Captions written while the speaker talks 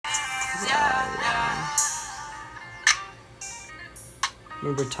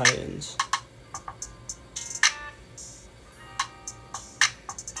Remember Titans.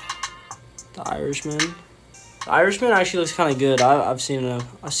 The Irishman. The Irishman actually looks kind of good. I've seen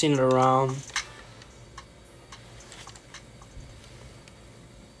it around.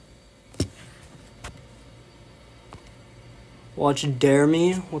 Watch Dare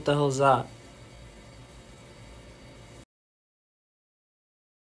Me? What the hell is that?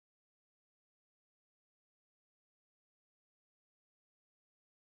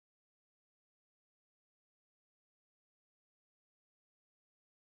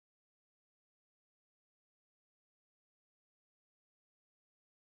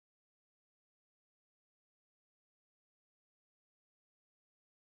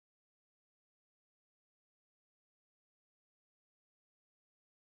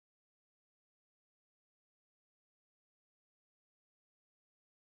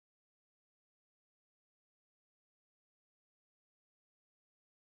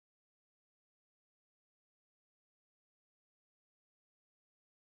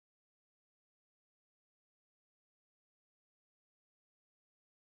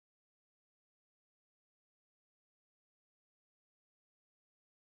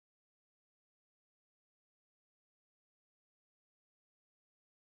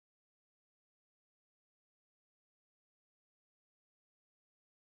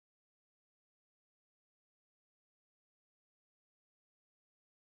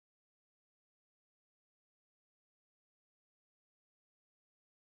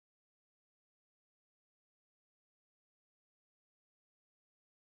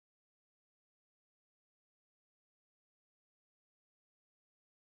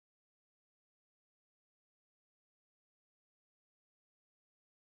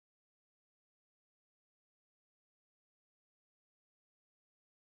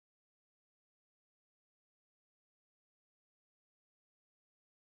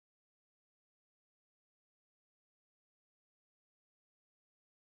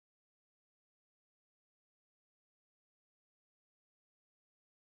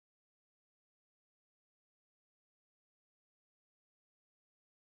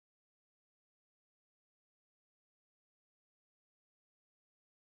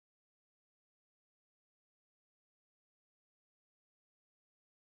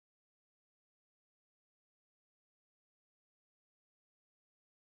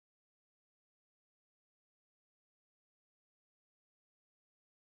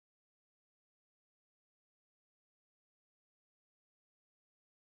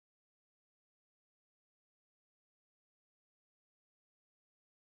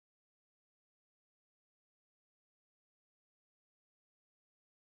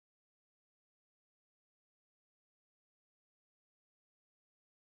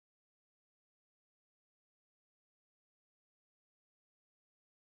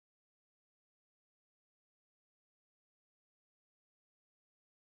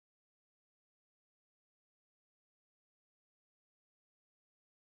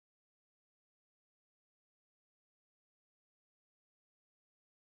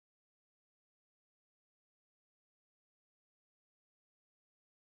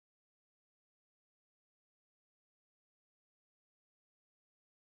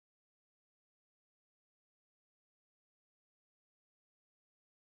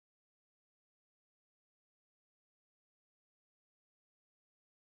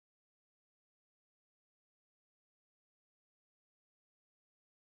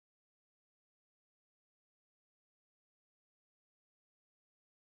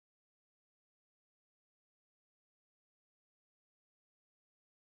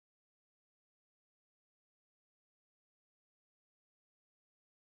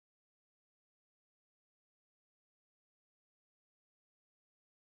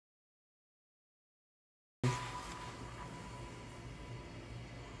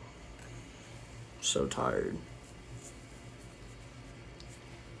 So tired.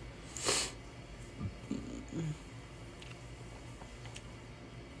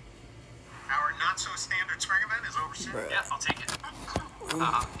 Our not-so-standard spring event is over soon. Yeah, I'll take it.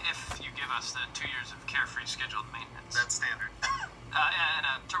 If you give us the 2 years of carefree scheduled maintenance. That's standard. And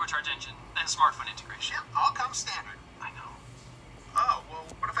a turbocharged engine and smartphone integration. Yeah, all comes standard. I know. Oh, well,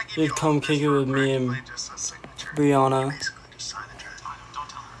 what if I give You'd you come all this kick it for with me and practically just a signature? Brianna Basically, just sign the draft. Don't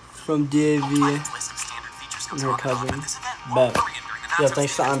tell her. from DAV List of standard features and her cousin. This event Bet. won't hurry during the Yeah, not-so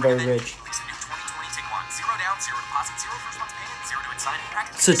thanks to I'm standard Very event. Rich. Lease a new 2020 Tiguan. 0 down, 0 deposit, 0 first month's payment, 0 to inside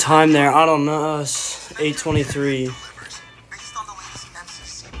practice. What's the time there? I don't know. It's 8:23. Based on the latest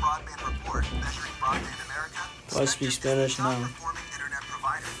FCC broadband report measuring broadband America, Do I speak Spanish? No. top-performing internet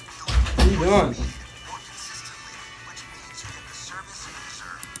provider, delivering doing? more consistently, which means you get the service you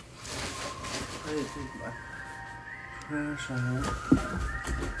deserve.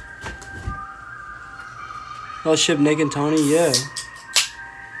 Oh shit, Nick and Tony, yeah.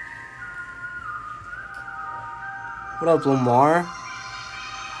 What up, Lamar?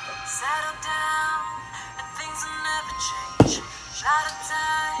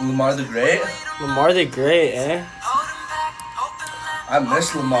 Lamar the Great? Lamar the Great, eh? I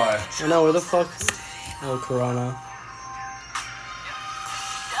miss Lamar. I know, where the fuck? Oh, Corona.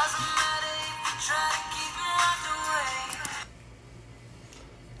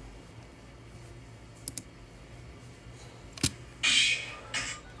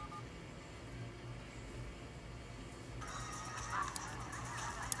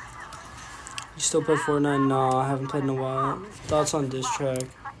 You still play Fortnite? No, I haven't played in a while. Thoughts on this track?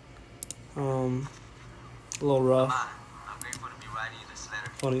 A little rough. I'm grateful to be writing you this letter.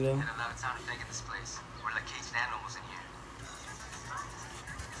 Funny though. Had a lot of time to think of this place. We're like caged animals in here.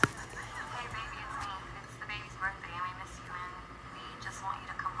 Hey baby, it's me. It's the baby's birthday and we miss you and we just want you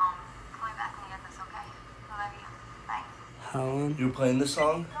to come home. Call me back when you get this, okay? I love you. Bye. Helen. You were playing this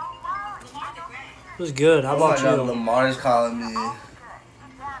song? It was good. How Oh my about God, you? Lamar's calling me. I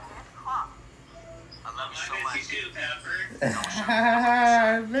love you so much.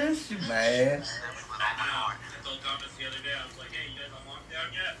 I miss you, man.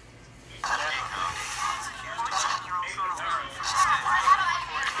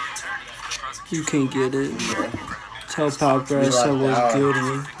 You can't get it. Tell Papa I said what's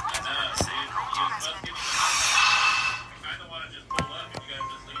goody.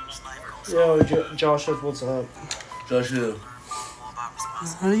 Yo, Josh, what's up? Josh who?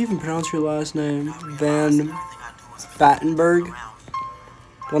 How do you even pronounce your last name? Van Battenberg?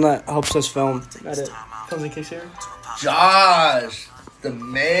 The one that helps us film. Edit. Comes and kicks here. Josh! The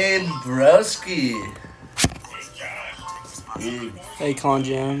main broski. Dude, Hey, Con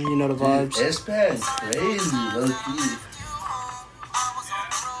Jam, you know the vibes. it's been crazy, low key.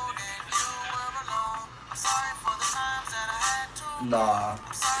 Nah.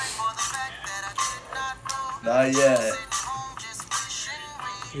 Not yet.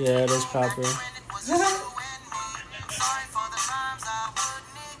 Yeah, it is proper.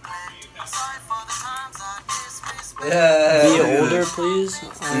 Yeah. Be older, please.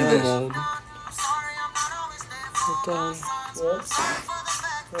 I am old. What the?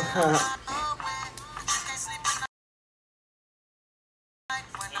 What?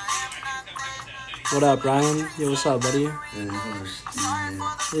 What up, Ryland? Yo, what's up, buddy?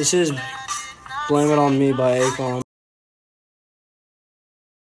 This is Blame It On Me by Akon.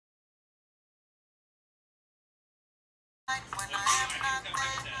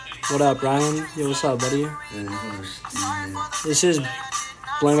 What up, Ryland? Yo, what's up, buddy? This is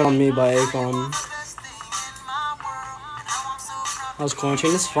Blame It On Me by Akon. How's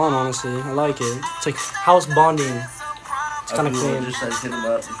quarantine? It's fun, honestly. I like it. It's like house bonding. It's kind of clean. Just like hit him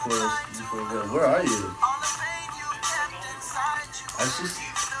up before we go. Where are you? I just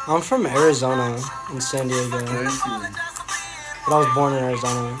I'm from Arizona in San Diego, quarantine. but I was born in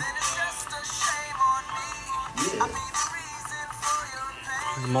Arizona. Yeah.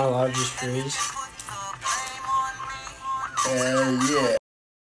 Does my life just freeze? Yeah.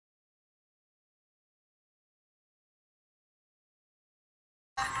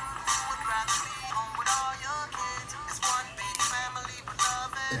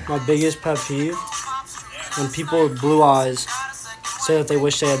 My biggest pet peeve, when people with blue eyes say that they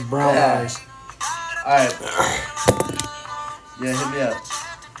wish they had brown Yeah. eyes. Alright. Yeah, hit me up.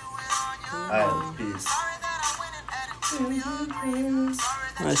 Alright, peace.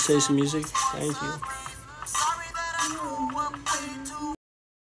 Nice taste of music. Thank you.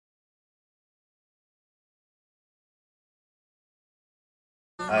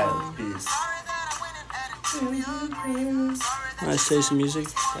 Alright, peace. Nice taste of music.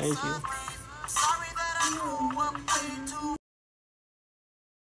 Thank you.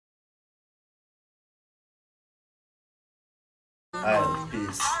 Alright,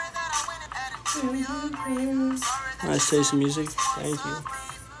 peace. Nice taste of music. Thank you.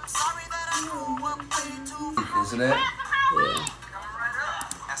 Isn't it? Yeah.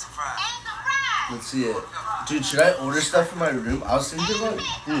 That's a fry. Let's see it. Dude, should I order stuff from my room? I was thinking about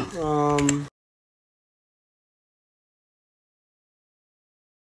dude.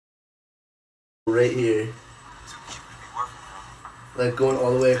 Right here. Like going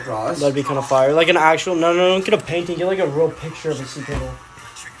all the way across. That'd be kind of fire. Like an actual. No, don't get a painting. Get like a real picture of a sea turtle.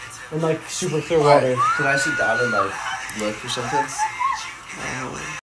 And like super clear water. Can I sit down and like look or something?